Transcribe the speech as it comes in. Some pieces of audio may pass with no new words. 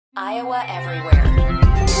Iowa Everywhere.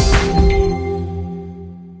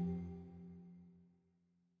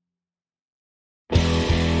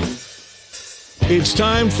 It's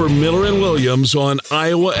time for Miller and Williams on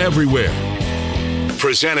Iowa Everywhere.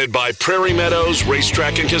 Presented by Prairie Meadows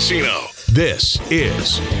Racetrack and Casino. This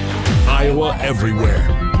is Iowa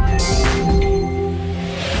Everywhere.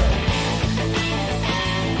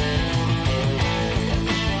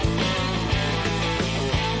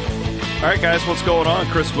 All right, guys, what's going on?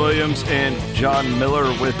 Chris Williams and John Miller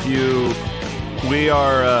with you. We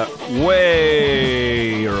are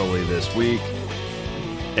way early this week,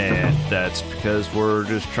 and that's because we're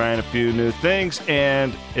just trying a few new things,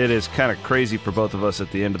 and it is kind of crazy for both of us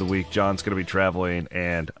at the end of the week. John's going to be traveling,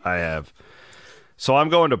 and I have. So I'm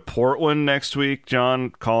going to Portland next week,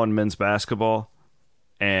 John, calling men's basketball,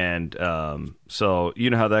 and so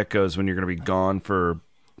you know how that goes when you're going to be gone for.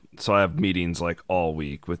 So I have meetings like all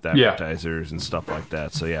week with advertisers and stuff like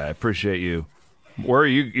that. So yeah, I appreciate you. Where are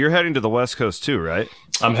you? You're heading to the West Coast too, right?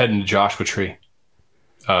 I'm heading to Joshua Tree,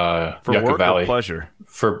 for Yucca work Valley. Or pleasure?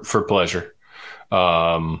 For pleasure.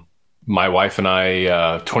 My wife and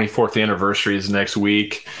I, 24th anniversary is next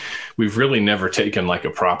week. We've really never taken like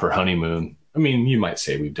a proper honeymoon. I mean, you might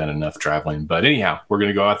say we've done enough traveling, but anyhow, we're going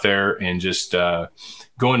to go out there and just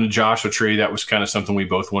go into Joshua Tree. That was kind of something we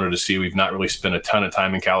both wanted to see. We've not really spent a ton of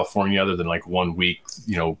time in California other than like 1 week,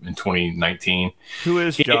 in 2019. Who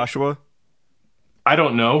is Joshua? I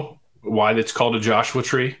don't know why it's called a Joshua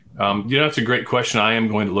Tree. That's a great question. I am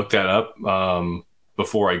going to look that up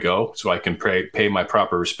before I go so I can pay my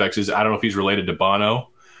proper respects. I don't know if he's related to Bono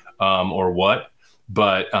or what.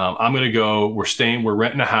 But I'm going to go. We're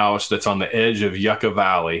renting a house that's on the edge of Yucca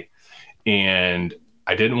Valley. And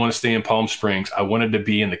I didn't want to stay in Palm Springs. I wanted to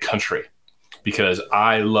be in the country because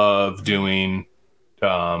I love doing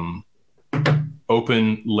open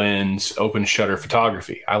lens, open shutter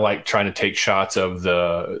photography. I like trying to take shots of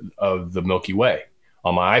the Milky Way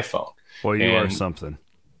on my iPhone. Well, you are something.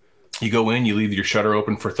 You go in, you leave your shutter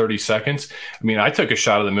open for 30 seconds. I mean, I took a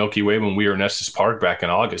shot of the Milky Way when we were in Estes Park back in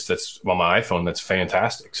August. That's on my iPhone. That's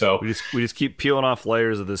fantastic. So we just keep peeling off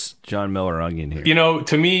layers of this John Miller onion here.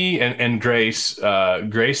 To me and Grace,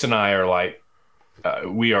 Grace and I are like,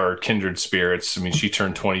 we are kindred spirits. I mean, she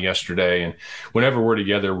turned 20 yesterday. And whenever we're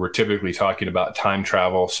together, we're typically talking about time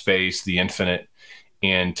travel, space, the infinite.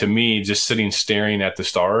 And to me, just sitting staring at the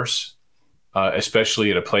stars,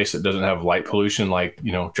 especially at a place that doesn't have light pollution like,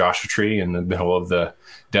 Joshua Tree in the middle of the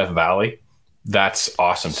Death Valley. That's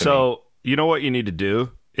awesome to me. So, you know what you need to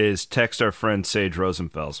do is text our friend Sage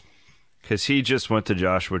Rosenfels because he just went to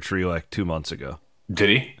Joshua Tree like 2 months ago. Did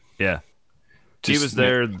he? Yeah. He was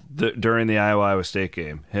there during the Iowa State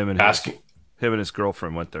game. Him and his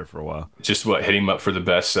girlfriend went there for a while. Just hit him up for the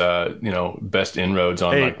best, best inroads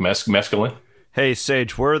on like mescaline. Hey,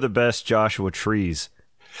 Sage, where are the best Joshua Trees?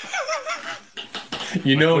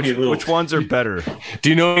 Which ones are better? Do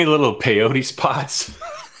you know any little peyote spots?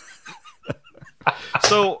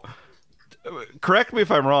 So, correct me if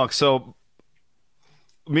I'm wrong. So,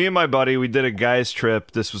 me and my buddy, we did a guys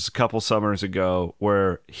trip. This was a couple summers ago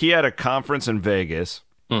where he had a conference in Vegas,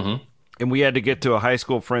 and we had to get to a high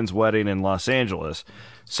school friend's wedding in Los Angeles.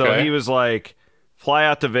 So He was like, fly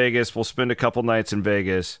out to Vegas. We'll spend a couple nights in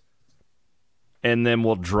Vegas, and then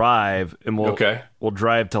we'll drive, and we'll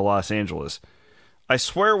drive to Los Angeles. I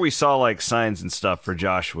swear we saw like signs and stuff for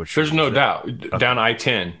Joshua Tree. There's no doubt. Okay. Down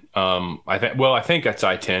I-10. I think that's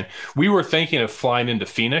I-10. We were thinking of flying into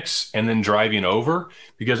Phoenix and then driving over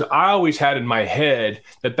because I always had in my head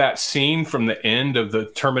that scene from the end of the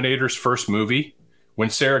Terminator's first movie when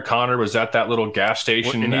Sarah Connor was at that little gas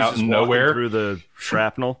station out in nowhere through the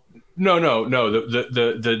shrapnel. No.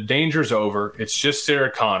 The danger's over. It's just Sarah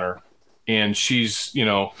Connor. And she's,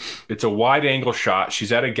 it's a wide angle shot.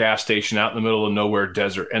 She's at a gas station out in the middle of nowhere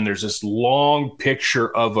desert. And there's this long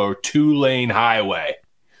picture of a 2-lane highway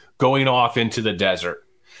going off into the desert.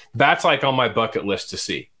 That's like on my bucket list to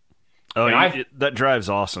see. Oh, that drive's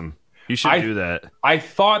awesome. You should do that. I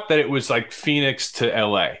thought that it was like Phoenix to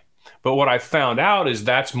LA. But what I found out is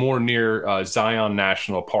that's more near Zion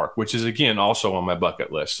National Park, which is, again, also on my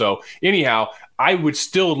bucket list. So anyhow, I would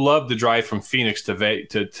still love to drive from Phoenix to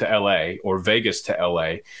LA or Vegas to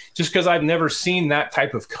LA just because I've never seen that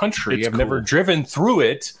type of country. I've never driven through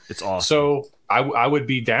it. It's awesome. So I would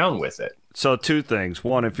be down with it. So 2 things.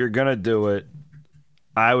 One, if you're going to do it,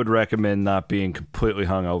 I would recommend not being completely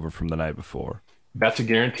hungover from the night before. That's a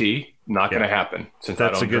guarantee. Not going to happen since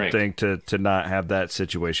that's I don't drink. That's a good thing to not have that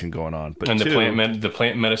situation going on. But the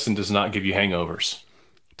plant medicine does not give you hangovers.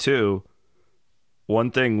 2,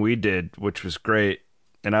 one thing we did, which was great,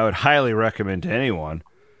 and I would highly recommend to anyone,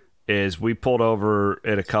 is we pulled over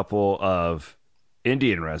at a couple of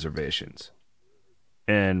Indian reservations.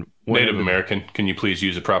 And Native American, can you please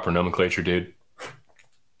use the proper nomenclature, dude?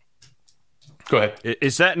 Go ahead.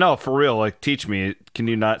 Is that, no, for real, like, teach me. Can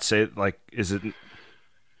you not say, like, is it?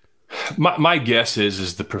 My guess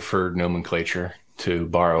is the preferred nomenclature, to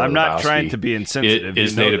borrow I'm not Lebowski. trying to be insensitive. It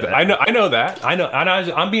is Native. I know that.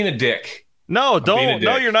 I'm being a dick. No, don't.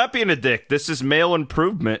 No, you're not being a dick. This is male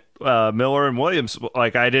improvement, Miller and Williams.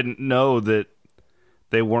 Like, I didn't know that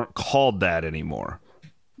they weren't called that anymore.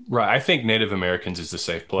 Right. I think Native Americans is the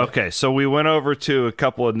safe play. Okay, so we went over to a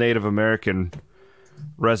couple of Native American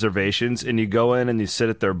reservations, and you go in and you sit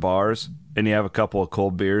at their bars, and you have a couple of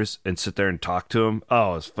cold beers and sit there and talk to them.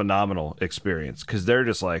 Oh, it's a phenomenal experience because they're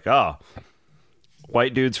just like, oh,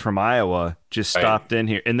 white dudes from Iowa just stopped in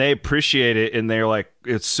here, and they appreciate it, and they're like,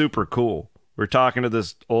 it's super cool. We're talking to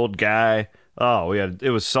this old guy. Oh, it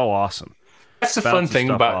was so awesome. That's the fun thing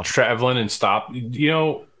about traveling and stop. You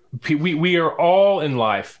know, we are all in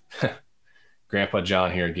life. Grandpa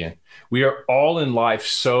John here again. We are all in life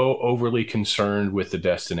so overly concerned with the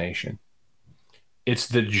destination. It's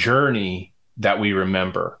the journey that we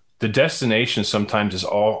remember. The destination sometimes is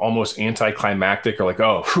almost anticlimactic, or like,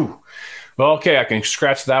 oh, whew. Well, okay, I can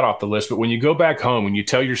scratch that off the list. But when you go back home and you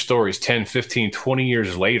tell your stories 10, 15, 20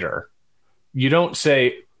 years later, you don't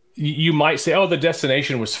say, you might say, oh, the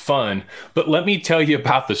destination was fun, but let me tell you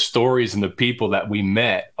about the stories and the people that we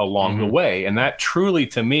met along the way. And that truly,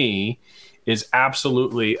 to me, is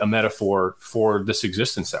absolutely a metaphor for this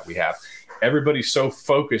existence that we have. Everybody's so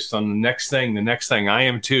focused on the next thing. I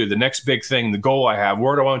am too. The next big thing, the goal I have.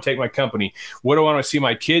 Where do I want to take my company? What do I want to see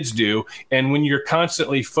my kids do? And when you're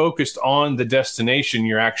constantly focused on the destination,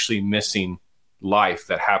 you're actually missing life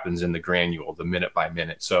that happens in the granule, the minute by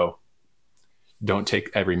minute. So don't take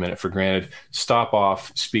every minute for granted. Stop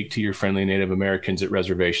off, speak to your friendly Native Americans at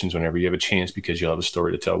reservations whenever you have a chance, because you'll have a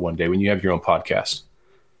story to tell one day when you have your own podcast.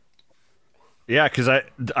 Yeah, because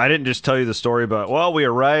I didn't just tell you the story about, well, we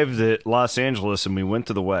arrived at Los Angeles and we went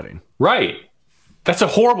to the wedding. Right. That's a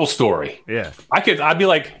horrible story. Yeah. I'd be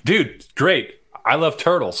like, dude, great. I love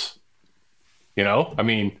turtles. You know, I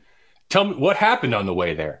mean, tell me what happened on the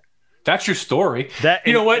way there. That's your story.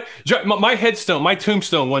 You know what? My headstone, my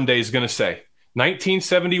tombstone one day is going to say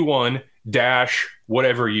 1971 dash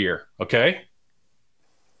whatever year. Okay.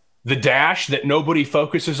 The dash that nobody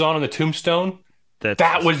focuses on the tombstone.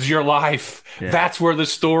 That was your life. Yeah. That's where the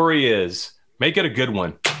story is. Make it a good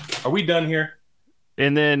one. Are we done here?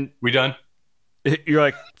 And then we done? You're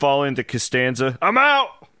like fall into Costanza. I'm out.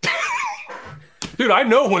 Dude, I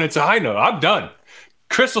know when it's a high note. I'm done.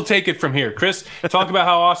 Chris will take it from here. Chris, talk about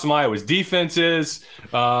how awesome Iowa's defense is.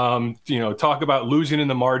 Talk about losing in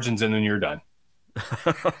the margins, and then you're done.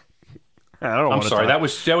 I'm sorry. That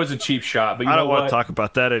was a cheap shot, but I don't want to talk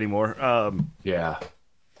about that anymore. Yeah.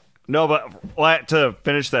 No, but to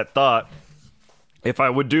finish that thought, if I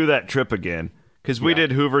would do that trip again, because we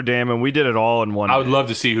did Hoover Dam and we did it all in one day. I would love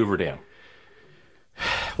to see Hoover Dam.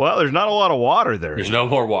 Well, there's not a lot of water there. There's no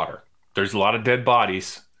more water. There's a lot of dead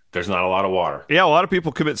bodies. There's not a lot of water. Yeah, a lot of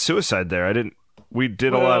people commit suicide there. We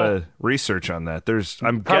did a lot of research on that.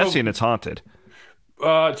 I'm guessing it's haunted.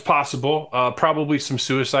 It's possible. Probably some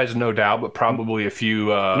suicides, no doubt, but probably a few.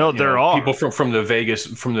 There are people from the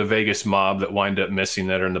Vegas mob that wind up missing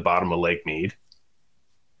that are in the bottom of Lake Mead.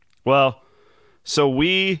 Well, so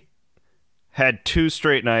we had 2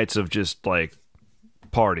 straight nights of just like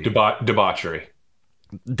party, debauchery,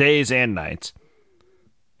 days and nights,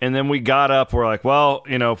 and then we got up. We're like, well,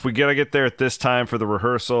 if we gotta get there at this time for the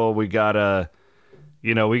rehearsal, we gotta,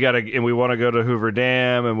 and we want to go to Hoover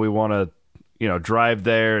Dam, and we want to. Drive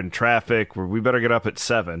there in traffic. We better get up at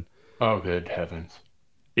 7. Oh, good heavens.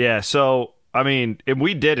 Yeah, so, and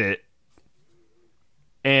we did it.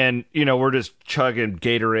 And, we're just chugging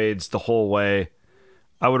Gatorades the whole way.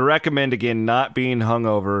 I would recommend, again, not being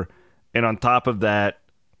hungover. And on top of that,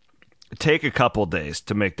 take a couple days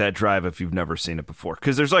to make that drive if you've never seen it before.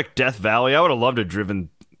 Because there's like Death Valley. I would have loved to have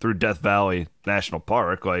driven through Death Valley National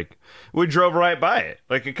Park. Like, we drove right by it.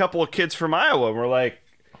 Like, a couple of kids from Iowa were like,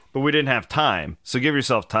 but we didn't have time. So give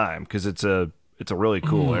yourself time because it's a really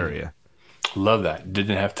cool area. Love that.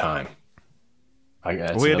 Didn't have time. We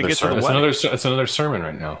had to get to the wedding. That's another sermon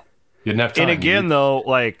right now. You didn't have time. And again, though,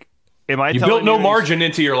 like, you built no margin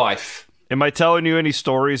into your life. Am I telling you any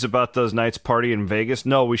stories about those nights party in Vegas?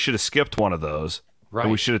 No, we should have skipped one of those. Right.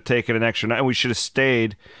 And we should have taken an extra night. And we should have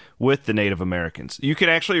stayed with the Native Americans. You can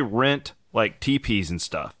actually rent like teepees and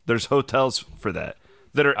stuff. There's hotels for that.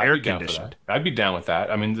 That are air conditioned. I'd be down with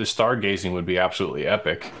that. I mean, the stargazing would be absolutely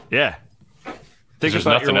epic. Yeah. Think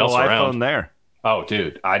about your little iPhone there. Oh,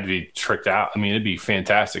 dude, I'd be tricked out. I mean, it'd be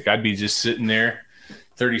fantastic. I'd be just sitting there,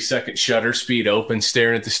 30-second shutter speed open,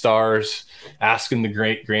 staring at the stars, asking the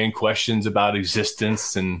great grand questions about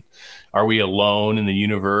existence and are we alone in the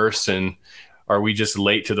universe and are we just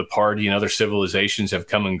late to the party and other civilizations have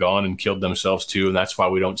come and gone and killed themselves too, and that's why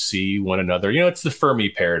we don't see one another. It's the Fermi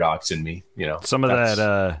paradox in me. Some of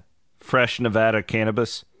that fresh Nevada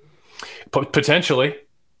cannabis. Potentially.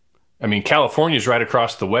 I mean, California's right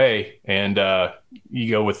across the way, and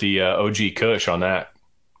you go with the OG Kush on that.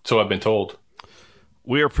 So I've been told.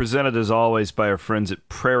 We are presented, as always, by our friends at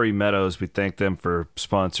Prairie Meadows. We thank them for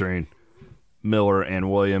sponsoring Miller and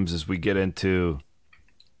Williams as we get into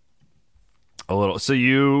a little. So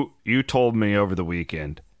you told me over the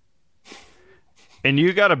weekend, and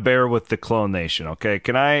you got to bear with the Clone Nation, okay?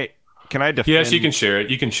 Can I defend? Yes, you can share it.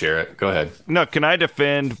 You can share it. Go ahead. No, can I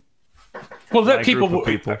defend? Well, that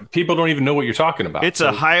people don't even know what you're talking about. It's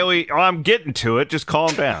a highly. Oh, I'm getting to it. Just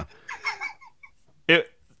calm down.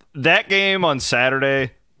 That game on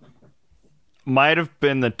Saturday might have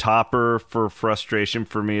been the topper for frustration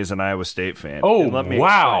for me as an Iowa State fan. Oh,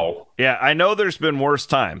 wow. Explain. Yeah, I know there's been worse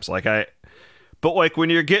times. But when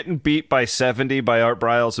you're getting beat by 70 by Art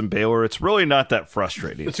Briles and Baylor, it's really not that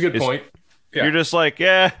frustrating. That's a good point. Yeah. You're just like,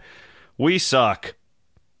 yeah, we suck.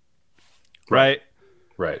 Right?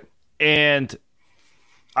 Right. And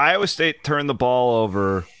Iowa State turned the ball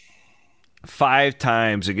over 5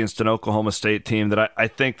 times against an Oklahoma State team that I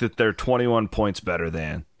think that they're 21 points better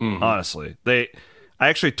than. Mm-hmm. Honestly, I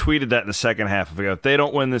actually tweeted that in the second half. If they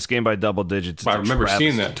don't win this game by double digits, I remember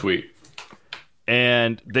seeing that tweet.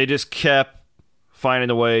 And they just kept finding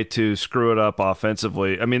a way to screw it up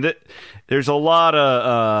offensively. I mean, there's a lot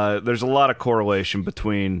of correlation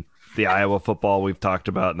between the Iowa football we've talked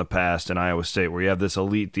about in the past and Iowa State, where you have this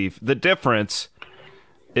elite defense. The difference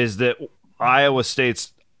is that Iowa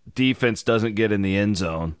State's defense doesn't get in the end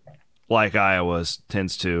zone like Iowa's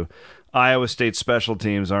tends to. Iowa State's special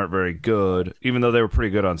teams aren't very good, even though they were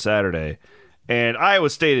pretty good on Saturday. And Iowa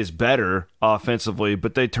State is better offensively,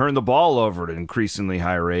 but they turn the ball over at an increasingly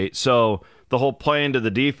high rate. So the whole play into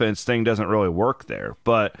the defense thing doesn't really work there.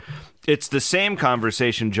 But it's the same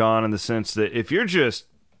conversation, John, in the sense that if you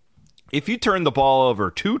turn the ball over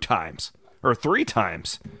 2 times or 3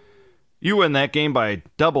 times, you win that game by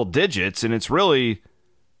double digits, and it's really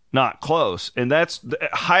not close. And that's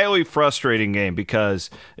a highly frustrating game because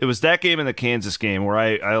it was that game and the Kansas game where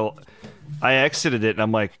I exited it and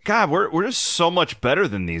I'm like, God, we're just so much better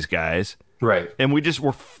than these guys. Right. And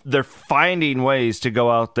they're finding ways to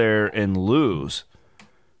go out there and lose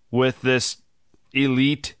with this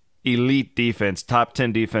elite defense, top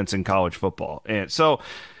 10 defense in college football. And so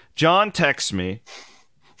John texts me,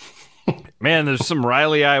 man, there's some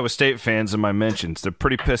Riley Iowa State fans in my mentions. They're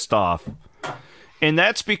pretty pissed off. And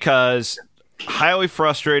that's because highly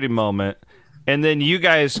frustrating moment, and then you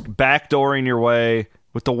guys backdooring your way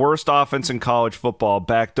with the worst offense in college football,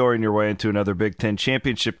 backdooring your way into another Big Ten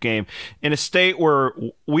championship game in a state where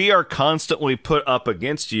we are constantly put up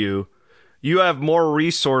against you. You have more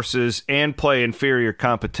resources and play inferior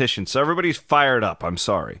competition. So everybody's fired up. I'm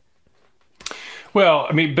sorry. Well,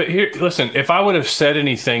 I mean, but here, listen, if I would have said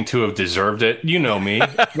anything to have deserved it, you know me,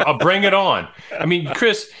 I'll bring it on. I mean,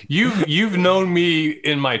 Chris, you've known me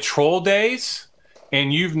in my troll days,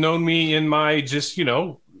 and you've known me in my just,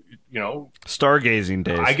 stargazing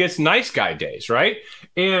days. I guess nice guy days, right?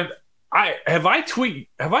 And I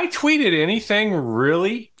tweeted anything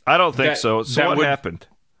really? I don't think so. So what happened?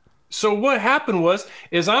 So what happened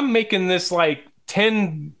is I'm making this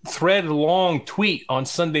 10 thread long tweet on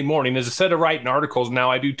Sunday morning. Instead of writing articles,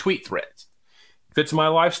 now I do tweet threads. Fits my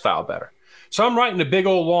lifestyle better. So I'm writing a big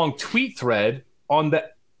old long tweet thread on the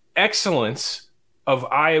excellence of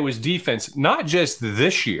Iowa's defense, not just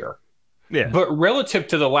this year, but relative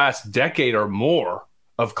to the last decade or more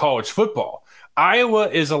of college football. Iowa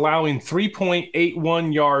is allowing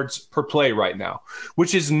 3.81 yards per play right now,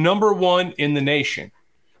 which is number 1 in the nation.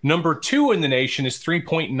 Number 2 in the nation is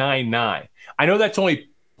 3.99. I know that's only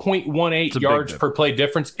 0.18 yards per play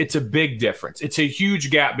difference. It's a big difference. It's a huge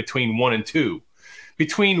gap between 1 and 2.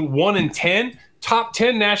 Between 1 and 10, top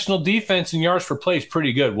 10 national defense in yards per play is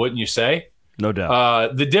pretty good, wouldn't you say? No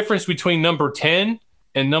doubt. The difference between number 10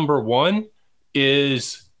 and number 1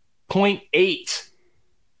 is 0.8.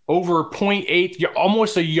 Over 0.8,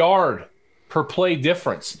 almost a yard per play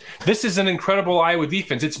difference. This is an incredible Iowa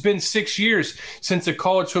defense. It's been 6 years since a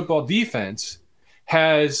college football defense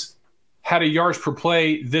has had a yards per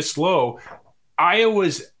play this low.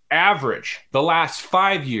 Iowa's average the last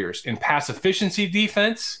 5 years in pass efficiency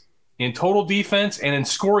defense, in total defense, and in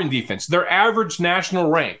scoring defense, their average national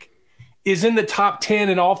rank is in the top 10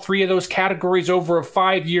 in all 3 of those categories over a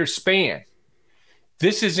 5-year span.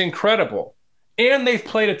 This is incredible. And they've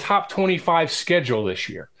played a top 25 schedule this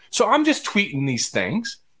year. So I'm just tweeting these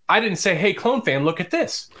things. I didn't say, hey, Clone fan, look at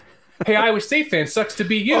this. Hey, Iowa State fan, sucks to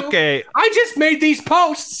be you. Okay. I just made these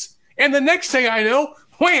posts. And the next thing I know,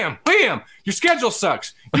 wham, wham, your schedule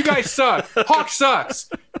sucks. You guys suck. Hawk sucks.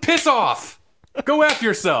 Piss off. Go F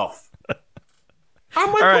yourself.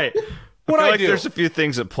 I'm like, all right. What I feel I like do? there's a few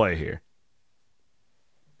things at play here.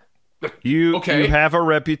 You Okay. you have a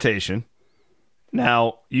reputation.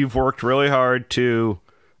 Now, you've worked really hard to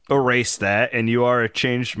erase that, and you are a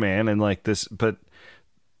changed man, and like this, but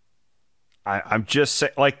I'm just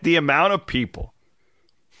saying, like, the amount of people.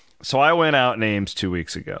 So I went out names 2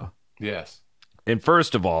 weeks ago. Yes. And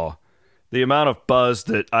first of all, the amount of buzz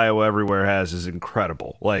that Iowa Everywhere has is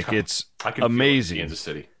incredible. Like, it's I can feel it in amazing Kansas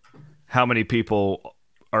City. how many people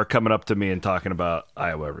are coming up to me and talking about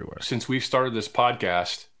Iowa Everywhere. Since we've started this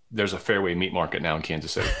podcast, there's a Fairway Meat Market now in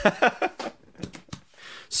Kansas City.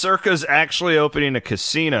 Circa's actually opening a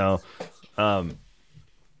casino. I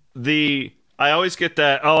always get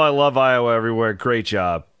that, oh, I love Iowa Everywhere. Great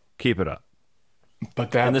job. Keep it up.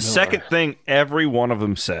 But that And the second thing every one of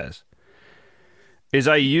them says is,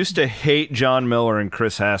 I used to hate John Miller and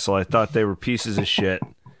Chris Hassel. I thought they were pieces of shit.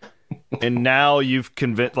 And now you've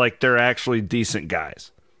convinced, like, they're actually decent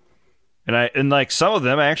guys. And like, some of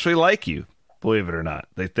them actually like you, believe it or not.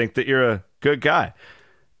 They think that you're a good guy.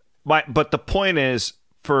 But the point is,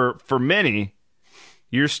 for many,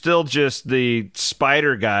 you're still just the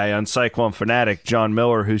spider guy on Cyclone Fanatic, John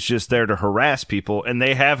Miller, who's just there to harass people, and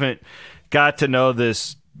they haven't got to know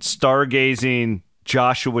this stargazing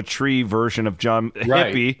Joshua Tree version of John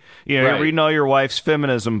Hippie. You know, Right. you're reading all your wife's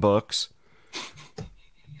feminism books.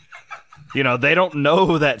 You know, they don't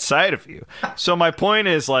know that side of you. So my point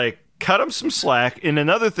is, like, cut them some slack. And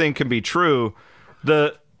another thing can be true.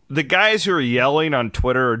 The guys who are yelling on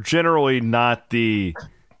Twitter are generally not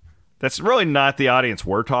that's really not the audience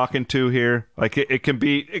we're talking to here. Like, it can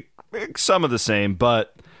be some of the same,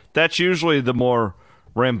 but that's usually the more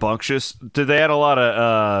rambunctious. Did they add a lot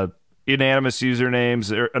of anonymous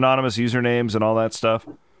usernames and all that stuff?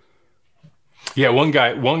 Yeah, one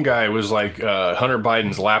guy was like Hunter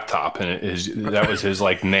Biden's laptop, and that was his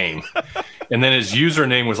like name, and then his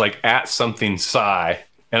username was like @something_Psy,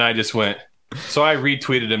 and I just went. So I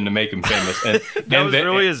retweeted him to make him famous, and That was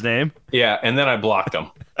really his name. Yeah, and then I blocked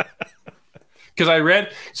him because I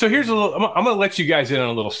read. So here's a little. I'm going to let you guys in on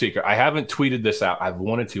a little secret. I haven't tweeted this out. I've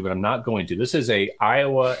wanted to, but I'm not going to. This is a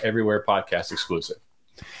Iowa Everywhere podcast exclusive.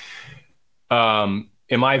 Am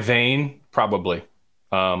I vain? Probably.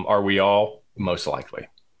 Are we all? Most likely.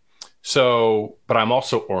 So, but I'm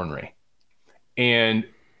also ornery. And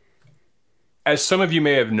as some of you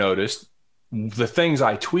may have noticed, the things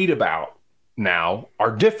I tweet about now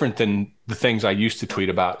are different than the things I used to tweet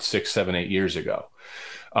about 6, 7, 8 years ago.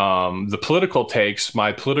 The political takes,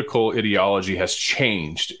 my political ideology has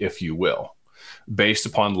changed, if you will, based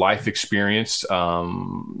upon life experience,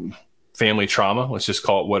 family trauma, let's just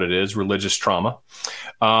call it what it is, religious trauma.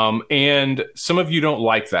 And some of you don't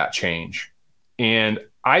like that change. And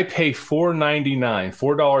I pay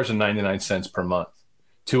 $4.99 per month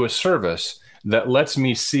to a service that lets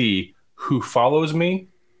me see who follows me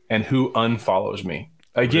and who unfollows me.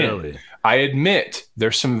 Again, Really? I admit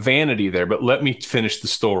there's some vanity there, but let me finish the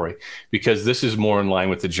story because this is more in line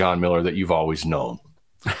with the John Miller that you've always known.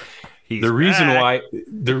 The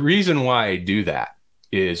reason why I do that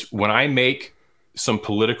is when I make some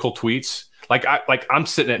political tweets, I'm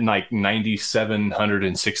sitting at like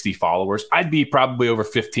 9,760 followers. I'd be probably over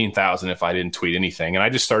 15,000 if I didn't tweet anything. And I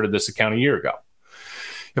just started this account a year ago.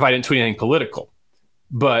 If I didn't tweet anything political,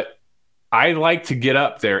 but I like to get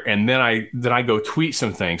up there and then I go tweet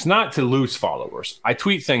some things, not to lose followers. I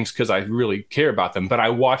tweet things because I really care about them, but I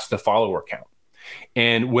watch the follower count.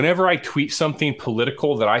 And whenever I tweet something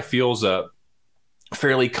political that I feel is a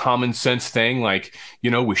fairly common sense thing, like,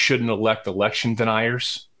 we shouldn't elect election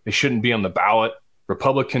deniers. They shouldn't be on the ballot.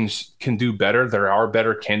 Republicans can do better. There are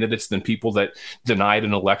better candidates than people that denied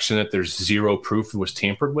an election that there's zero proof it was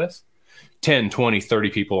tampered with. 10, 20, 30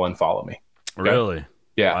 people unfollow me. Okay? Really?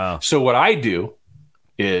 Yeah. Wow. So what I do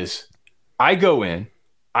is I go in,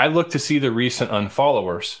 I look to see the recent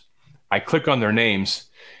unfollowers, I click on their names,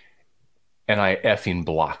 and I effing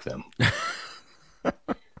block them.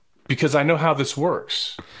 Because I know how this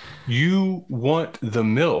works. You want the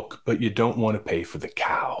milk, but you don't want to pay for the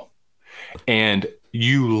cow. And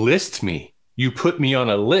you list me. You put me on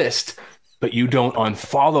a list, but you don't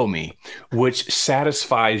unfollow me, which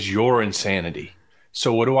satisfies your insanity.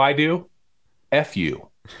 So what do? F you.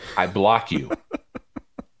 I block you.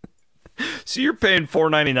 So you're paying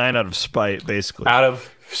 $4.99 out of spite, basically. Out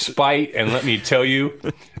of spite, and let me tell you,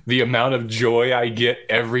 the amount of joy I get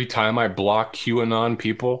every time I block QAnon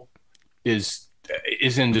people is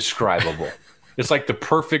indescribable. It's like the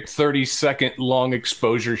perfect 30-second long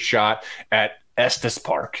exposure shot at Estes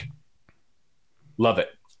Park. Love it.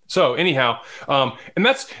 So anyhow,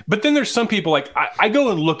 but then there's some people like I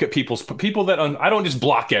go and look at people that I don't just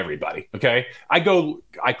block everybody. Okay.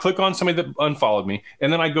 I click on somebody that unfollowed me,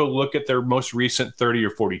 and then I go look at their most recent 30 or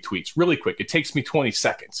 40 tweets really quick. It takes me 20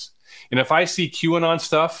 seconds. And if I see QAnon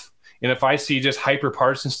stuff, and if I see just hyper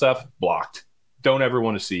partisan stuff, blocked. Don't ever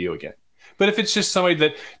want to see you again. But if it's just somebody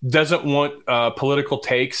that doesn't want political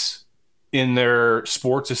takes in their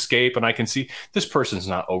sports escape, and I can see this person's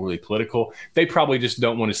not overly political, they probably just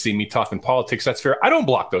don't want to see me talking politics. That's fair. I don't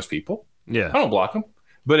block those people. Yeah, I don't block them.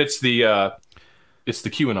 But it's the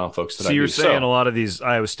QAnon folks that I do. So you're saying a lot of these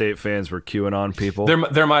Iowa State fans were QAnon people? There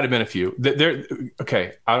might have been a few.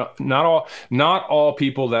 Okay. Not all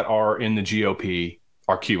people that are in the GOP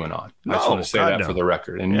are QAnon. I just want to say that for the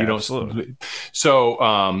record. And you don't. Absolutely. So,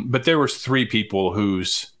 but there was 3 people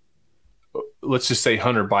whose, let's just say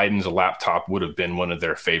Hunter Biden's laptop would have been one of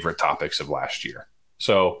their favorite topics of last year.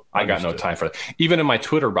 So I got no time for that. Even in my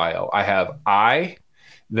Twitter bio, I have I,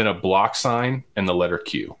 then a block sign, and the letter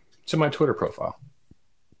Q. It's in my Twitter profile.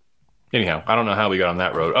 Anyhow, I don't know how we got on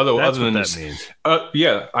that road. Other than that means.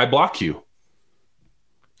 Yeah, I block you.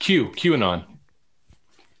 QAnon.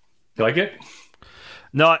 You like it?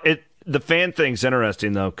 No, the fan thing's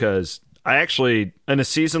interesting though, because I actually, in a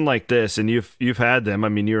season like this, and you've had them. I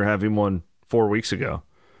mean, you were having one 4 weeks ago.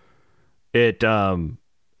 It's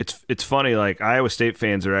funny. Like Iowa State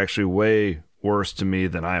fans are actually way worse to me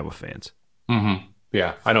than Iowa fans. Mm-hmm.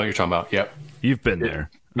 Yeah, I know what you're talking about. Yep, you've been there.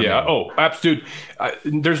 Yeah. Dude.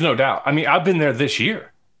 There's no doubt. I mean, I've been there this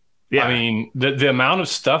year. Yeah. I mean, the amount of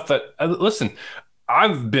stuff that listen,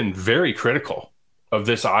 I've been very critical of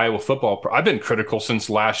this Iowa football. I've been critical since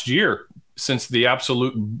last year, since the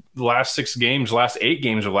absolute last 8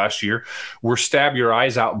 games of last year were stab your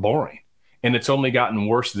eyes out boring, and it's only gotten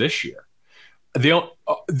worse this year.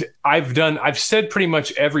 I've said pretty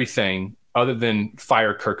much everything other than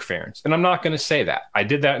fire Kirk Ferentz, and I'm not going to say that. I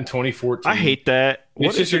did that in 2014. I hate that.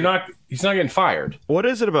 It's just he's not getting fired. What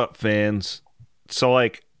is it about fans? So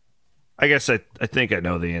like, I guess I think I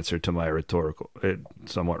know the answer to my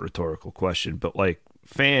somewhat rhetorical question, but like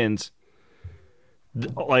fans,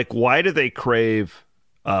 like why do they crave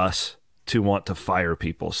us to want to fire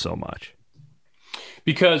people so much?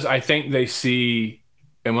 Because I think they see,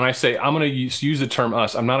 and when I say I'm going to use the term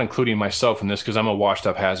us, I'm not including myself in this because I'm a washed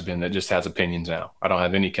up has-been that just has opinions now. I don't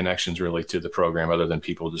have any connections really to the program other than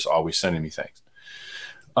people just always sending me things.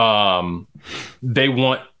 They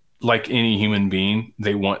want, like any human being,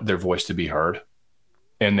 they want their voice to be heard,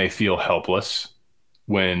 and they feel helpless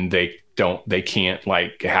when they can't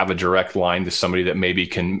like have a direct line to somebody that maybe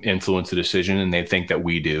can influence the decision, and they think that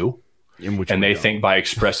we do. And they think by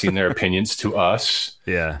expressing their opinions to us,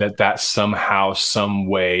 that somehow, some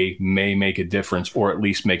way may make a difference, or at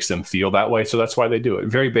least makes them feel that way. So that's why they do it.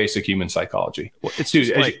 Very basic human psychology. Well,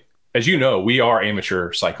 as you know, we are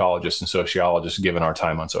amateur psychologists and sociologists given our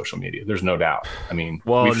time on social media. There's no doubt. I mean,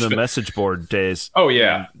 in the message board days. Oh,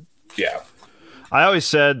 yeah. Yeah. I always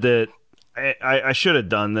said that I should have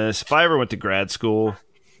done this. If I ever went to grad school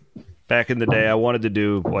back in the day, I wanted to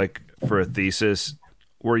do like for a thesis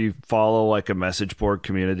where you follow like a message board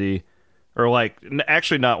community, or like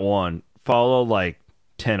actually not one, follow like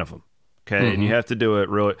 10 of them. Okay. Mm-hmm. And you have to do it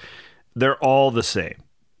really. They're all the same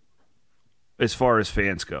as far as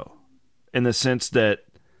fans go, in the sense that,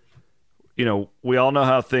 you know, we all know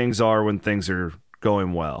how things are when things are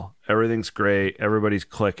going well. Everything's great. Everybody's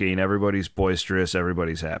clicking. Everybody's boisterous.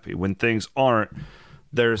 Everybody's happy. When things aren't,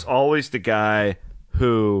 there's always the guy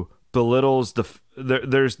who belittles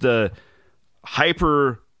there's the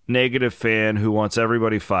hyper negative fan who wants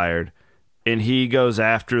everybody fired, and he goes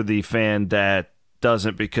after the fan that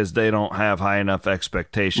doesn't because they don't have high enough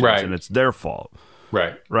expectations, right, and it's their fault.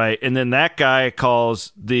 Right. And then that guy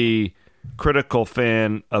calls the critical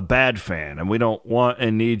fan a bad fan, and we don't want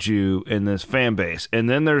and need you in this fan base. And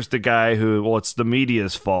then there's the guy who, well, it's the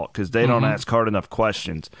media's fault because they don't ask hard enough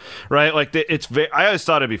questions, right? Like I always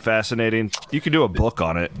thought it'd be fascinating. You could do a book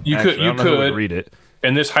on it. You could read it.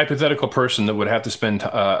 And this hypothetical person that would have to spend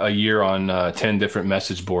a year on 10 different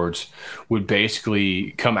message boards would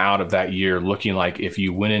basically come out of that year looking like if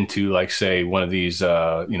you went into, like, say, one of these,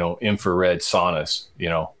 infrared saunas. You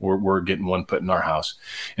know, we're getting one put in our house.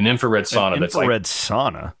 An infrared sauna. Infrared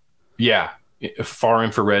sauna? Yeah. far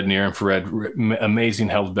infrared, near infrared, amazing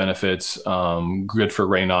health benefits. Good for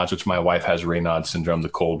Raynaud's, which my wife has Raynaud's syndrome. The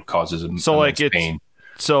cold causes pain.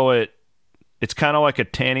 It's kind of like a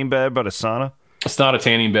tanning bed, but a sauna. It's not a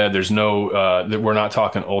tanning bed. There's no. We're not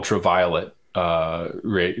talking ultraviolet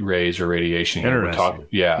rays or radiation here. Interesting.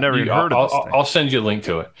 Never even heard of this thing. I'll send you a link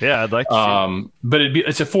to it. Yeah, I'd like to see. But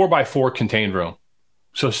it's a 4x4 contained room.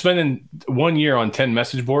 So spending 1 year on 10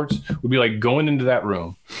 message boards would be like going into that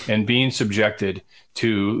room and being subjected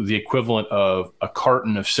to the equivalent of a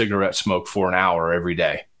carton of cigarette smoke for an hour every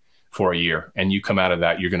day for a year. And you come out of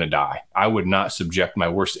that, you're going to die. I would not subject my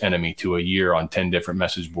worst enemy to a year on 10 different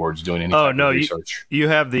message boards doing any type of research. You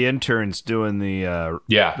have the interns doing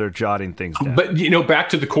they're jotting things down. But, back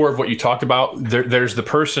to the core of what you talked about, there's the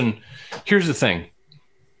person. Here's the thing.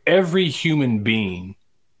 Every human being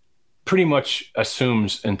pretty much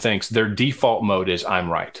assumes and thinks their default mode is I'm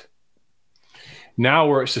right. Now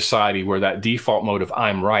we're a society where that default mode of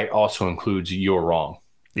I'm right also includes you're wrong.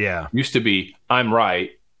 Yeah. Used to be I'm right,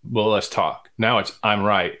 well, let's talk. Now it's I'm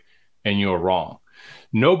right and you're wrong.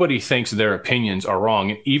 Nobody thinks their opinions are wrong.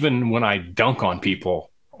 And even when I dunk on people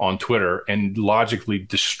on Twitter and logically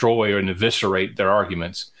destroy and eviscerate their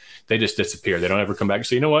arguments, they just disappear. They don't ever come back and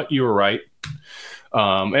say, you know what, you were right.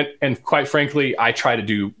 And quite frankly, I try to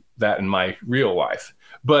do that in my real life.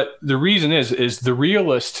 But the reason is the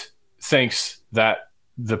realist thinks that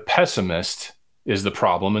the pessimist is the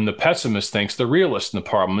problem, and the pessimist thinks the realist is the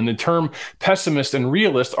problem. And the term pessimist and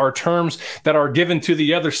realist are terms that are given to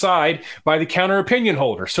the other side by the counter opinion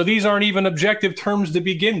holder. So these aren't even objective terms to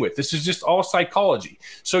begin with. This is just all psychology.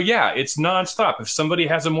 So yeah, it's nonstop. If somebody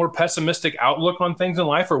has a more pessimistic outlook on things in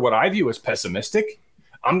life, or what I view as pessimistic,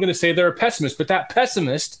 I'm going to say they're a pessimist. But that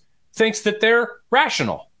pessimist thinks that they're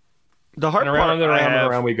rational. The hard and around part and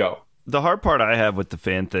around we go. The hard part I have with the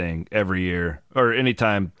fan thing every year, or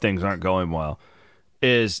anytime things aren't going well,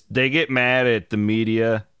 is they get mad at the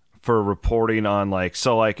media for reporting on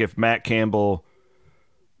if Matt Campbell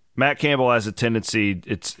has a tendency,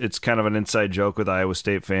 it's kind of an inside joke with Iowa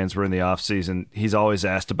State fans. We're in the offseason. He's always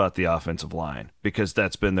asked about the offensive line because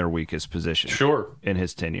that's been their weakest position in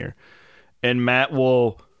his tenure. And Matt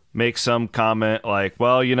will make some comment like,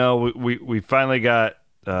 well, we finally got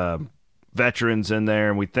veterans in there,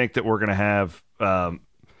 and we think that we're going to have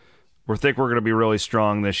we're going to be really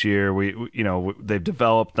strong this year. They've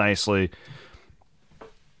developed nicely,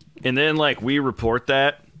 and then we report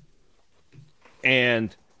that,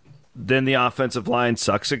 and then the offensive line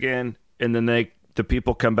sucks again, and then the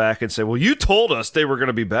people come back and say, well, you told us they were going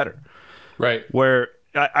to be better, right? Where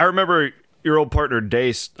I remember your old partner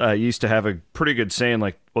Dace used to have a pretty good saying,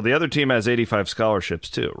 well, the other team has 85 scholarships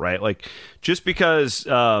too, right? Just because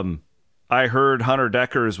I heard Hunter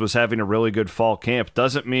Deckers was having a really good fall camp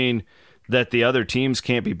doesn't mean that the other teams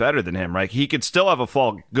can't be better than him, right? He could still have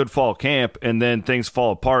a good fall camp, and then things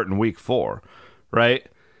fall apart in week 4, right?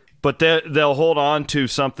 But they'll hold on to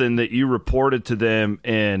something that you reported to them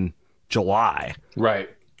in July. Right.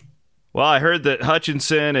 Well, I heard that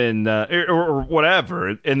Hutchinson and or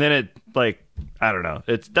whatever, and then I don't know.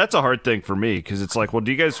 That's a hard thing for me because it's well,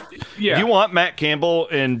 do you guys do you want Matt Campbell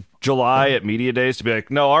in July at media days to be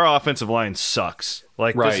like, no, our offensive line sucks.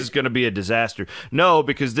 This is going to be a disaster. No,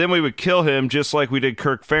 because then we would kill him just like we did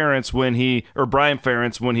Brian Ferentz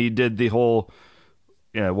when he did the whole.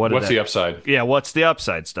 What's the upside? Yeah, what's the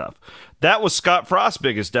upside stuff? That was Scott Frost's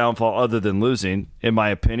biggest downfall, other than losing, in my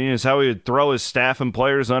opinion, is how he would throw his staff and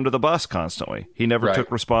players under the bus constantly. He never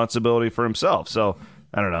took responsibility for himself. So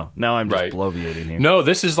I don't know. Now I'm just bloviating here. No,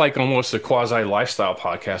 this is almost a quasi lifestyle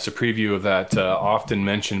podcast, a preview of that often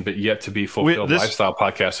mentioned but yet to be fulfilled lifestyle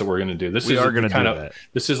podcast that we're going to do. This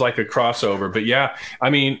is like a crossover. But yeah, I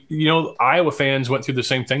mean, Iowa fans went through the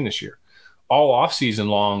same thing this year. All offseason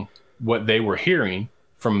long, what they were hearing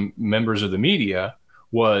from members of the media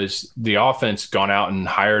was the offense gone out and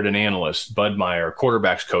hired an analyst, Bud Meyer,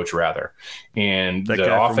 quarterback's coach rather, and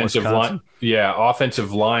the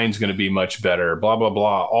offensive line's going to be much better, blah, blah,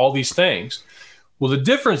 blah, all these things. Well, the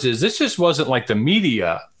difference is this just wasn't like the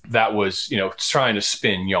media that was, trying to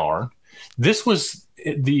spin yarn. This was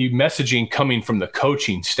the messaging coming from the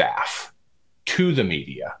coaching staff to the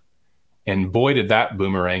media, and boy, did that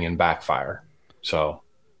boomerang and backfire. So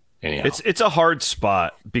anyhow. It's a hard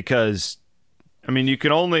spot because, I mean, you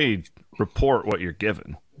can only report what you're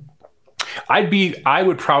given. I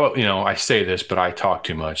would probably, I say this, but I talk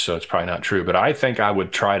too much, so it's probably not true. But I think I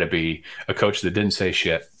would try to be a coach that didn't say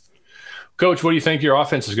shit. Coach, what do you think your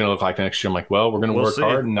offense is going to look like next year? I'm like, well, we're going to work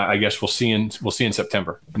hard, and I guess we'll see in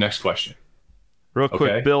September. Next question. Real quick,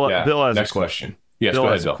 okay? Bill has next a question. Yes, Bill go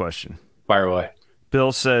ahead, has Bill. A question. Fire away.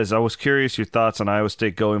 Bill says, I was curious your thoughts on Iowa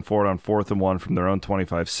State going for it on 4th and 1 from their own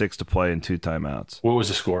 25, 6 to play and 2 timeouts. What was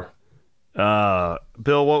the score?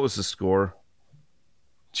 Bill, what was the score?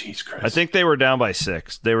 Jeez, Chris. I think they were down by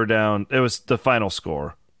 6. They were down. It was the final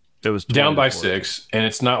score. It was down by 6, and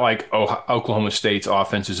it's not like Oklahoma State's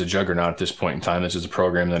offense is a juggernaut at this point in time. This is a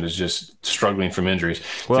program that is just struggling from injuries.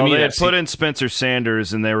 Well, they had put in Spencer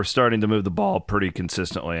Sanders, and they were starting to move the ball pretty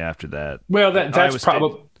consistently after that. Well, that's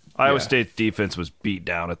probably Iowa State's defense was beat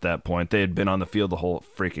down at that point. They had been on the field the whole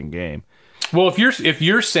freaking game. Well, if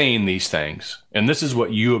you're saying these things, and this is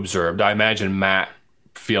what you observed, I imagine Matt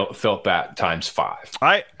felt that times 5.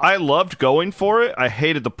 I loved going for it. I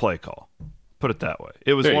hated the play call. Put it that way.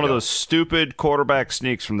 It was one of those stupid quarterback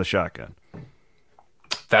sneaks from the shotgun.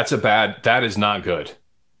 That is not good.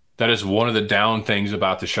 That is one of the down things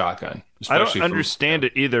about the shotgun. I don't understand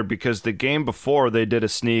it either, because the game before they did a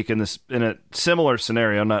sneak in a similar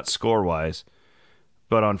scenario, not score-wise,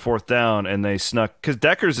 but on 4th down, and they snuck, because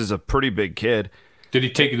Deckers is a pretty big kid. Did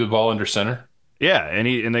he take the ball under center? Yeah,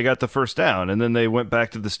 and they got the first down, and then they went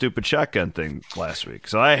back to the stupid shotgun thing last week.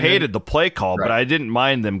 So I hated the play call, but I didn't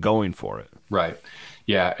mind them going for it. Right.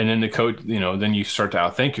 Yeah, and then the coach, then you start to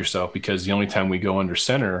outthink yourself, because the only time we go under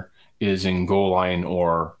center is in goal line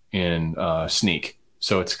or in sneak.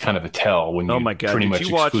 So it's kind of a tell when you pretty much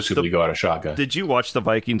exclusively go out of shotgun. Did you watch the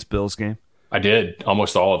Vikings-Bills game? I did,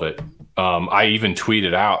 almost all of it. I even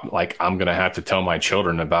tweeted out, like, I'm going to have to tell my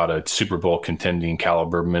children about a Super Bowl contending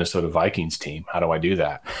caliber Minnesota Vikings team. How do I do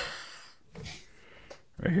that?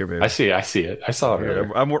 Right here, baby. I see it. I saw it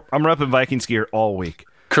earlier. I'm repping Vikings gear all week.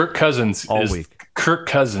 Kirk Cousins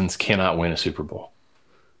cannot win a Super Bowl.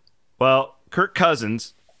 Well, Kirk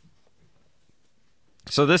Cousins.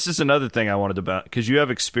 So this is another thing I wanted to, because you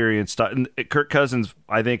have experience. Kirk Cousins,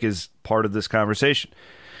 I think, is part of this conversation.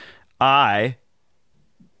 I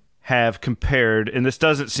have compared, and this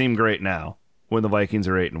doesn't seem great now when the Vikings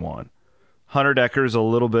are 8-1. Hunter Decker is a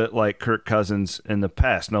little bit like Kirk Cousins in the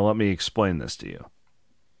past. Now let me explain this to you.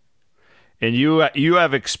 And you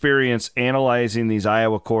have experience analyzing these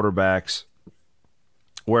Iowa quarterbacks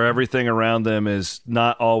where everything around them is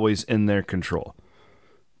not always in their control.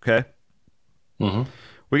 Okay? Mm-hmm.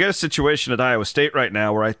 We got a situation at Iowa State right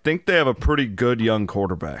now where I think they have a pretty good young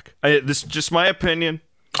quarterback. This is just my opinion.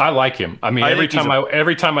 I like him. I mean, every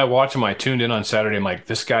time I watch him, I tuned in on Saturday. I'm like,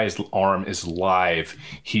 this guy's arm is live.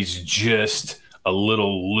 He's just a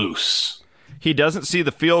little loose. He doesn't see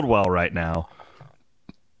the field well right now.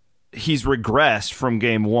 He's regressed from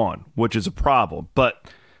game 1, which is a problem. But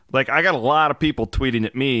like, I got a lot of people tweeting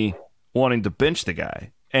at me wanting to bench the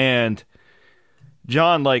guy. And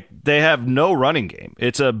John, like, they have no running game.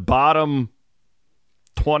 It's a bottom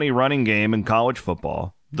 20 running game in college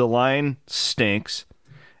football. The line stinks.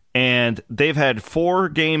 And they've had 4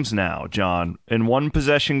 games now, John, in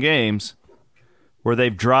 1-possession games where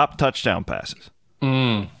they've dropped touchdown passes.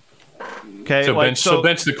 Okay, so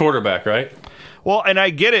bench the quarterback, right? Well, and I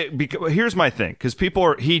get it, because here's my thing, because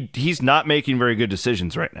he's not making very good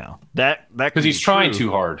decisions right now. That because he's trying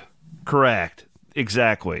too hard. Correct.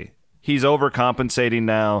 Exactly. He's overcompensating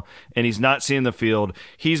now, and he's not seeing the field.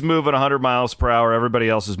 He's moving 100 miles per hour. Everybody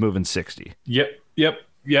else is moving 60. Yep.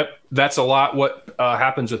 That's a lot what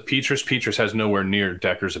happens with Petras. Petras has nowhere near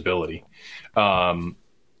Decker's ability. I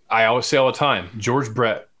always say all the time, George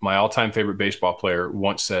Brett, my all-time favorite baseball player,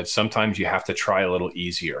 once said, sometimes you have to try a little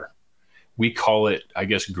easier. We call it, I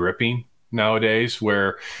guess, gripping nowadays,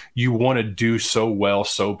 where you want to do so well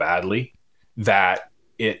so badly that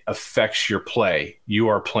it affects your play. You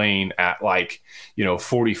are playing at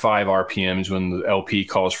 45 RPMs when the LP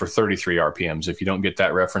calls for 33 RPMs. If you don't get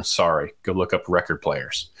that reference, sorry, go look up record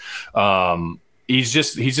players. He's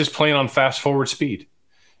just playing on fast forward speed,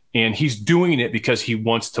 and he's doing it because he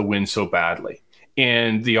wants to win so badly.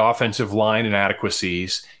 And the offensive line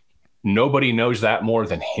inadequacies, nobody knows that more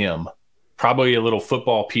than him. Probably a little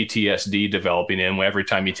football PTSD developing in every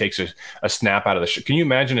time he takes a snap out of the Can you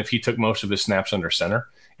imagine if he took most of his snaps under center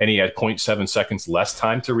and he had 0.7 seconds less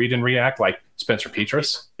time to read and react like Spencer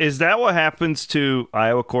Petras? Is that what happens to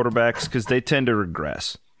Iowa quarterbacks? Because they tend to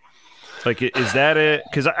regress. Like, is that it?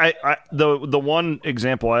 Because the one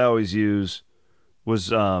example I always use was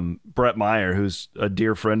Brett Meyer, who's a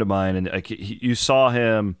dear friend of mine, and you saw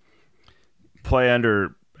him play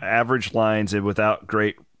under average lines and without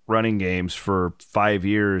great running games for 5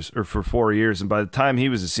 years or for 4 years, and by the time he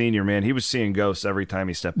was a senior, man, he was seeing ghosts every time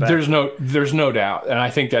he stepped back. There's no doubt, and I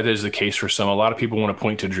think that is the case for some. A lot of people want to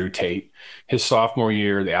point to Drew Tate, his sophomore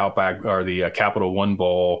year, the Outback or the Capital One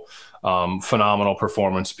Bowl. Phenomenal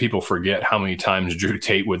performance. People forget how many times Drew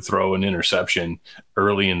Tate would throw an interception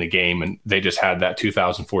early in the game, and they just had that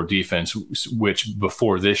 2004 defense, which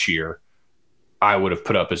before this year, I would have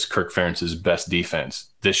put up as Kirk Ferentz's best defense.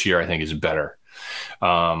 This year, I think is better.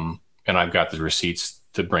 And I've got the receipts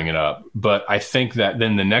to bring it up. But I think that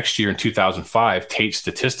then the next year in 2005, Tate's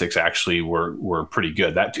statistics actually were pretty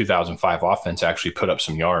good. That 2005 offense actually put up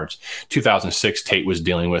some yards. 2006, Tate was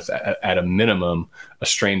dealing with, at a minimum, a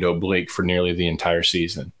strained oblique for nearly the entire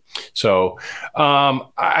season. So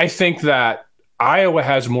I think that Iowa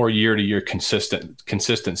has more year-to-year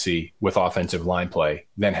consistency with offensive line play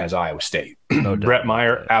than has Iowa State. No Brett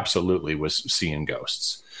Meyer absolutely was seeing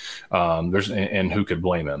ghosts. And who could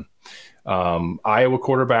blame him? Iowa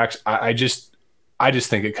quarterbacks, I just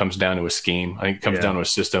think it comes down to a scheme. I think it comes down to a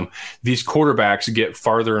system. These quarterbacks get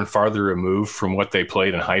farther and farther removed from what they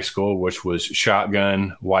played in high school, which was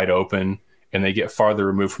shotgun, wide open, and they get farther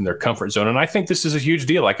removed from their comfort zone. And I think this is a huge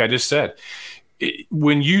deal. Like I just said,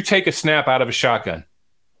 when you take a snap out of a shotgun,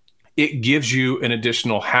 it gives you an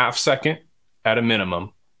additional half second at a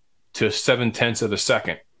minimum to 0.7 of a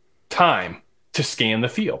second time to scan the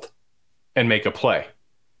field and make a play.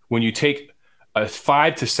 When you take a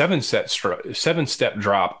 5 to 7 step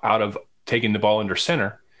drop out of taking the ball under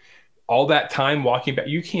center, all that time walking back,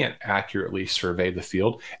 you can't accurately survey the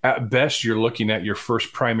field. At best, you're looking at your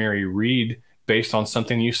first primary read based on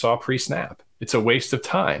something you saw pre-snap. It's a waste of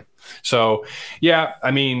time. So, yeah,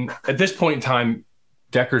 I mean, at this point in time,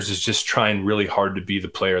 Deckers is just trying really hard to be the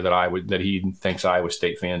player that he thinks Iowa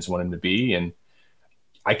State fans want him to be, and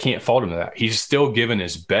I can't fault him for that. He's still giving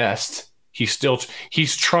his best.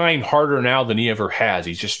 He's trying harder now than he ever has.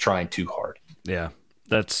 He's just trying too hard. Yeah,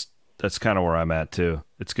 that's kind of where I'm at too.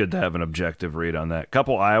 It's good to have an objective read on that.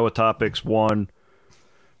 Couple Iowa topics. One,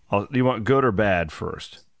 do you want good or bad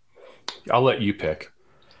first? I'll let you pick.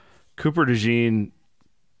 Cooper DeJean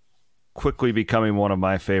quickly becoming one of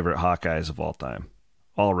my favorite Hawkeyes of all time.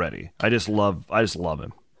 Already, I just love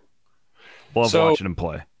him. Love watching him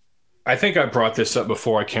play. I think I brought this up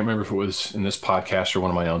before. I can't remember if it was in this podcast or one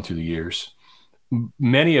of my own through the years.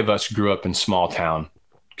 Many of us grew up in small town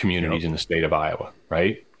communities in the state of Iowa,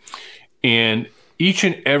 right? And each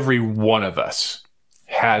and every one of us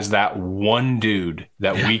has that one dude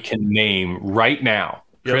that we can name right now.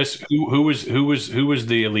 Chris, who was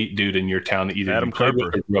the elite dude in your town that either Adam Carper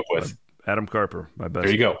grew up with? Adam Carper, my best.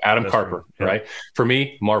 There you go, Adam Carper, right? For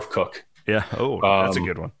me, Marv Cook. Yeah. Oh, that's a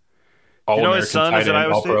good one. You know his son is at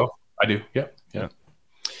Iowa State? Pro. I do. Yeah.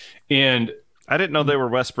 And I didn't know they were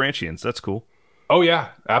West Branchians. That's cool. Oh yeah,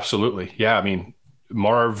 absolutely. Yeah, I mean,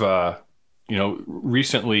 Marv.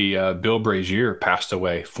 Recently Bill Brazier passed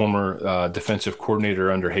away. Former defensive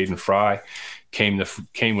coordinator under Hayden Fry came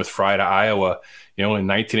with Fry to Iowa. In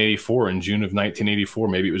 1984, in June of 1984,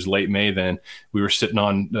 maybe it was late May then, we were sitting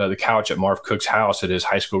on the couch at Marv Cook's house at his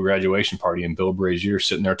high school graduation party, and Bill Brazier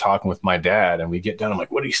sitting there talking with my dad, and we get done. I'm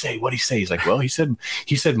like, what did he say? He's like, well, he said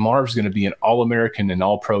Marv's going to be an All-American and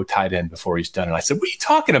All-Pro tight end before he's done. And I said, what are you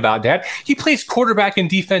talking about, Dad? He plays quarterback and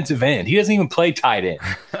defensive end. He doesn't even play tight end.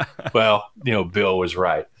 Well, Bill was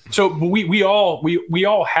right. So we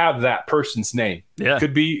all have that person's name. Yeah.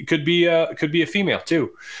 Could be a female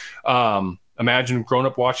too. Imagine growing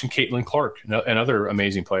up watching Caitlin Clark and other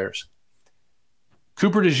amazing players.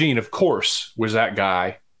 Cooper DeJean, of course, was that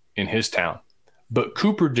guy in his town. But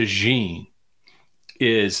Cooper DeJean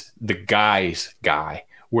is the guy's guy,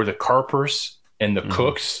 where the Carpers and the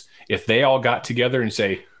Cooks, if they all got together and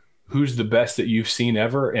say, who's the best that you've seen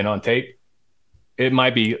ever and on tape, it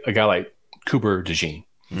might be a guy like Cooper DeJean.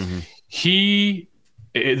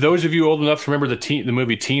 Mm-hmm. Those of you old enough to remember the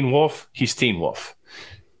movie Teen Wolf, he's Teen Wolf.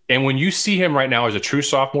 And when you see him right now as a true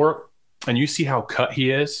sophomore, and you see how cut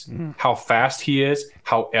he is, how fast he is,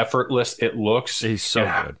 how effortless it looks. He's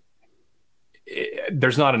so good.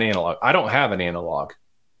 There's not an analog. I don't have an analog.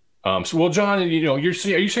 Well, John, are you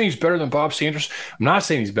saying he's better than Bob Sanders? I'm not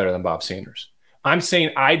saying he's better than Bob Sanders. I'm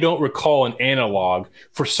saying I don't recall an analog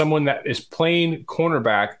for someone that is playing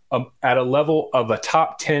cornerback at a level of a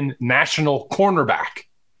top 10 national cornerback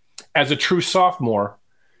as a true sophomore,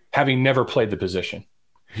 having never played the position.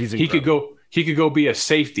 He could go be a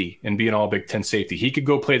safety and be an all Big Ten safety. He could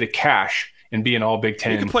go play the cash and be an all Big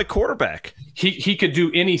Ten. He could play quarterback. He could do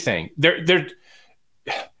anything. These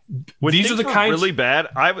are the kinds really bad.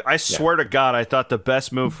 I swear to God, I thought the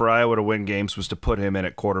best move for Iowa to win games was to put him in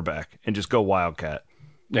at quarterback and just go Wildcat.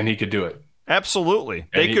 And he could do it. Absolutely,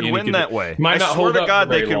 they could win that way. I swear to God,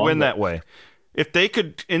 they could win that way. If they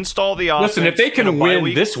could install the offense. Listen, if they can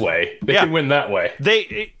win this way, they can win that way.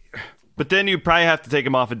 But then you probably have to take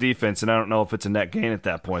him off of defense, and I don't know if it's a net gain at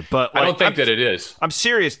that point. But I don't think that it is. I'm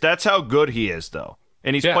serious. That's how good he is, though.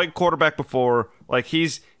 And he's played quarterback before. Like,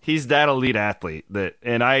 he's that elite athlete.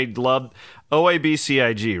 And I love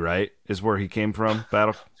OABCIG, right, is where he came from,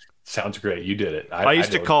 Battle. Sounds great. You did it. I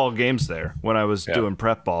used to call games there when I was doing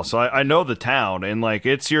prep ball. So I know the town. And, like,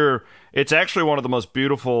 it's actually one of the most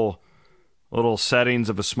beautiful little settings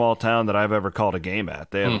of a small town that I've ever called a game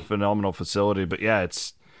at. They have a phenomenal facility. But, yeah,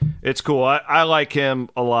 it's cool. I like him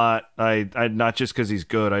a lot. I not just because he's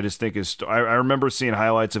good. I just think I remember seeing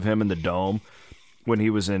highlights of him in the Dome when he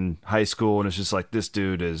was in high school, and it's just like, this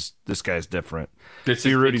guy's different.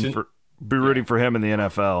 Be rooting for him in the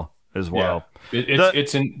NFL as well. Yeah.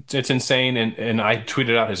 It's insane. And I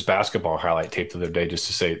tweeted out his basketball highlight tape the other day just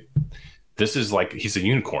to say, this is like, he's a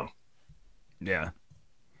unicorn. Yeah.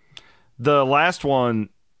 The last one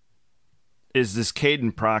is this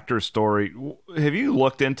Caden Proctor story. Have you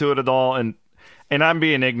looked into it at all? And I'm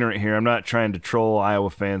being ignorant here. I'm not trying to troll Iowa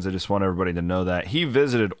fans. I just want everybody to know that. He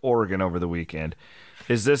visited Oregon over the weekend.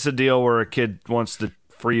 Is this a deal where a kid wants to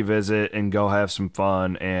free visit and go have some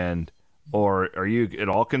fun, or are you at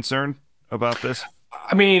all concerned about this?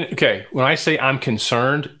 I mean, okay, when I say I'm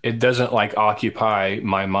concerned, it doesn't like occupy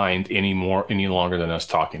my mind any longer than us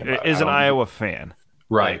talking about it. Is an Iowa fan.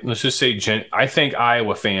 Right. Let's just say I think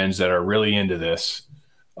Iowa fans that are really into this,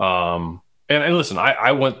 and listen,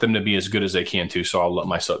 I want them to be as good as they can too, so I'll let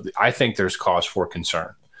myself. I think there's cause for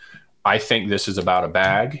concern. I think this is about a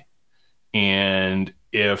bag, and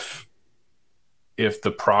if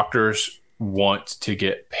the Proctors want to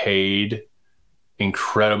get paid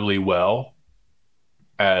incredibly well,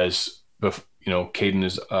 as Caden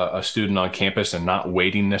is a student on campus and not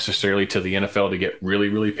waiting necessarily to the NFL to get really,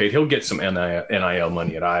 really paid. He'll get some NIL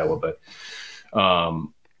money at Iowa, but I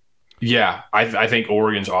think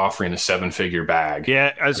Oregon's offering a 7-figure bag.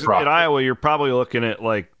 Yeah, at Iowa, you're probably looking at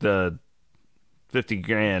like the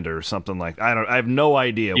 $50,000 or something like. I have no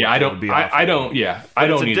idea. Yeah, I don't.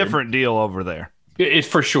 It's a different deal over there. It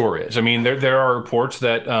for sure is. I mean, there are reports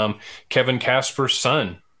that Kevin Casper's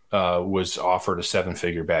son was offered a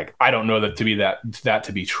 7-figure bag. I don't know that to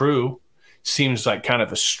be true. Seems like kind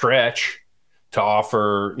of a stretch to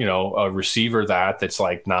offer, a receiver that's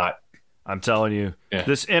like not. I'm telling you,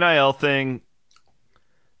 this NIL thing,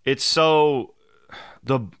 it's so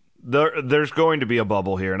there's going to be a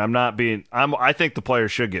bubble here, and I think the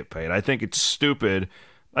players should get paid. I think it's stupid.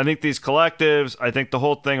 I think these collectives, I think the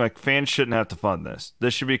whole thing, like, fans shouldn't have to fund this.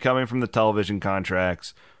 This should be coming from the television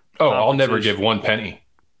contracts. Oh, I'll never give one penny.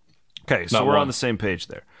 Okay, so we're on the same page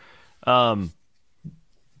there.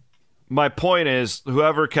 My point is,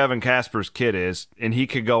 whoever Kevin Casper's kid is, and he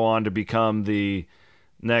could go on to become the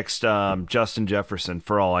next Justin Jefferson,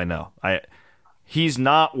 for all I know. He's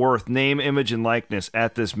not worth name, image, and likeness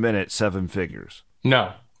at this minute 7 figures.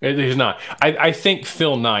 No, he's not. I think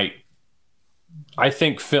Phil Knight. And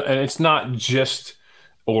it's not just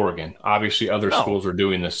Oregon. Obviously, other schools are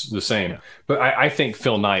doing this the same. Yeah. But I think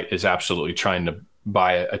Phil Knight is absolutely trying to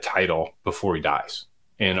buy a title before he dies.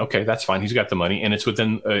 And okay, that's fine. He's got the money, and it's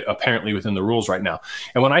apparently within the rules right now.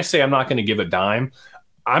 And when I say I'm not going to give a dime,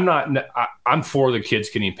 I'm for the kids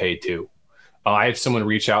getting paid too. I had someone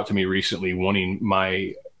reach out to me recently wanting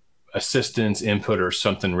my assistance, input, or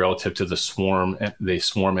something relative to the Swarm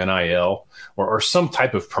NIL or some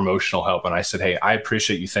type of promotional help. And I said, hey, I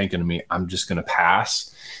appreciate you thinking of me. I'm just going to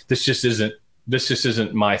pass. This just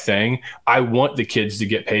isn't my thing. I want the kids to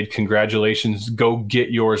get paid. Congratulations. Go get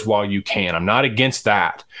yours while you can. I'm not against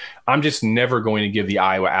that. I'm just never going to give the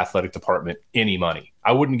Iowa athletic department any money.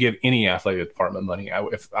 I wouldn't give any athletic department money.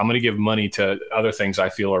 If I'm going to give money to other things I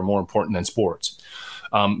feel are more important than sports.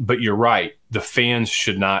 But you're right. The fans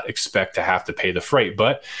should not expect to have to pay the freight.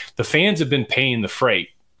 But the fans have been paying the freight,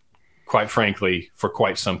 quite frankly, for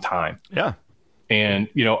quite some time. Yeah. And,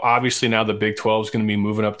 obviously now the Big 12 is going to be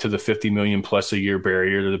moving up to the 50 million plus a year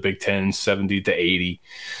barrier, to the Big 10, 70 to 80.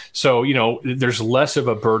 So, there's less of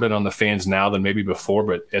a burden on the fans now than maybe before,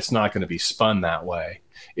 but it's not going to be spun that way.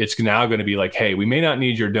 It's now going to be like, hey, we may not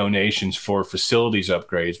need your donations for facilities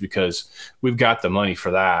upgrades because we've got the money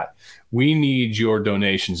for that. We need your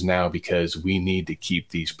donations now because we need to keep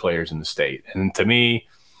these players in the state. And to me,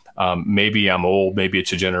 maybe I'm old, maybe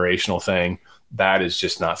it's a generational thing. That is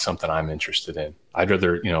just not something I'm interested in. I'd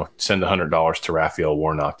rather, send $100 to Raphael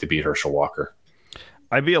Warnock to beat Herschel Walker.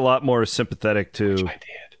 I'd be a lot more sympathetic to. Which I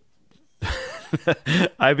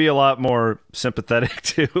did. I'd be a lot more sympathetic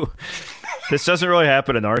to. This doesn't really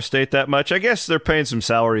happen in our state that much. I guess they're paying some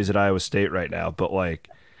salaries at Iowa State right now, but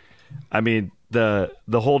the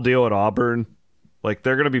whole deal at Auburn,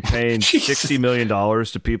 they're going to be paying $60 million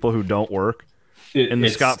to people who don't work. in the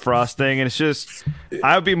Scott Frost thing. And it's just,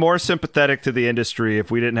 I would be more sympathetic to the industry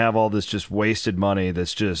if we didn't have all this just wasted money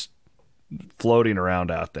that's just floating around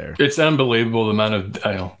out there. It's unbelievable the amount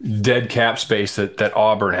of dead cap space that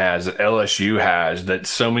Auburn has, that LSU has, that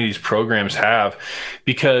so many of these programs have,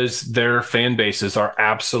 because their fan bases are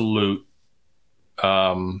absolute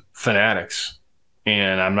fanatics.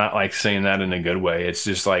 And I'm not like saying that in a good way. It's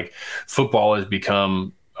just like football has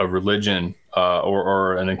become a religion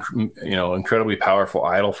or an incredibly powerful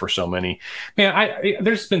idol for so many. Man,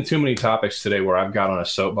 there's been too many topics today where I've got on a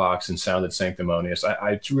soapbox and sounded sanctimonious.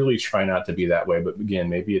 I really try not to be that way, but again,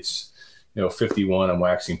 maybe it's 51. I'm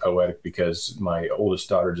waxing poetic because my oldest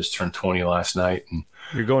daughter just turned 20 last night. And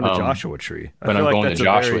you're going to Joshua Tree. I'm going to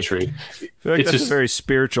Joshua Tree. I feel like that's a very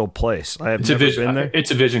spiritual place. I have never been there.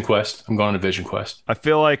 It's a vision quest. I'm going on a vision quest. I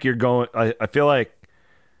feel like you're going. I feel like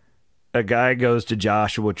a guy goes to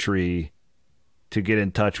Joshua Tree to get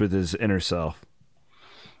in touch with his inner self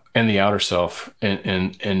and the outer self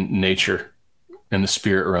and nature and the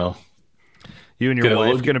spirit realm. You and your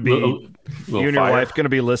wife going to be wife going to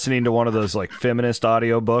be listening to one of those like feminist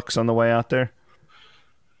audio books on the way out there?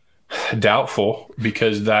 Doubtful,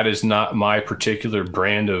 because that is not my particular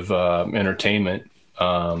brand of entertainment.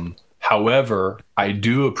 However, I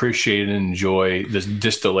do appreciate and enjoy this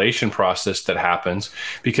distillation process that happens,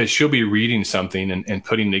 because she'll be reading something and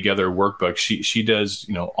putting together workbooks. She does,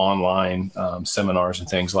 online seminars and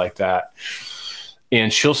things like that.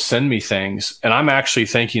 And she'll send me things. And I'm actually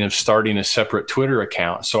thinking of starting a separate Twitter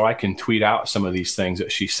account so I can tweet out some of these things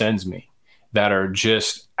that she sends me that are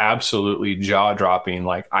just absolutely jaw-dropping.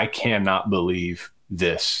 Like, I cannot believe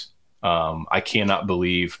this. I cannot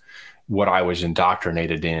believe what I was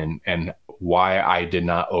indoctrinated in and why I did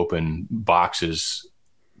not open boxes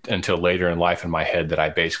until later in life in my head that I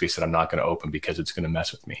basically said I'm not going to open because it's going to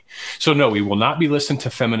mess with me. So no, we will not be listening to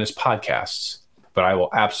feminist podcasts, but I will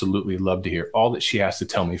absolutely love to hear all that she has to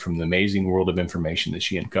tell me from the amazing world of information that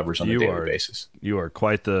she uncovers on a daily basis. You are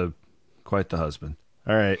quite the husband.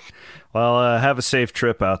 All right. Well, have a safe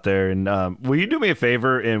trip out there. And will you do me a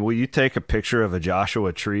favor and will you take a picture of a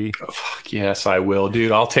Joshua Tree? Oh, fuck yes, I will,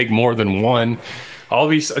 dude. I'll take more than one. I'll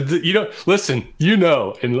be, listen,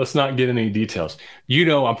 and let's not get into any details.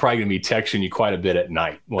 I'm probably going to be texting you quite a bit at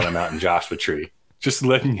night when I'm out in Joshua Tree, just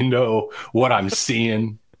letting you know what I'm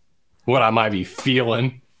seeing, what I might be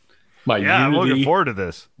feeling. Unity, I'm looking forward to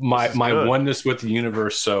this. My oneness with the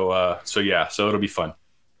universe. So it'll be fun.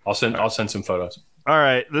 I'll send some photos. All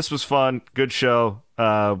right, this was fun. Good show.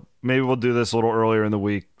 Maybe we'll do this a little earlier in the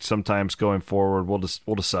week sometimes going forward.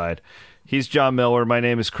 We'll decide. He's John Miller. My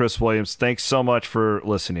name is Chris Williams. Thanks so much for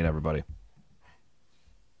listening, everybody.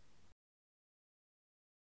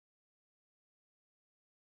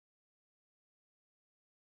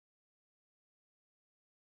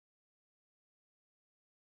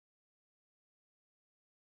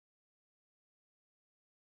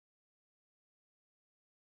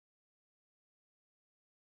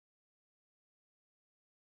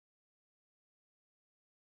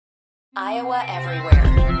 Iowa Everywhere.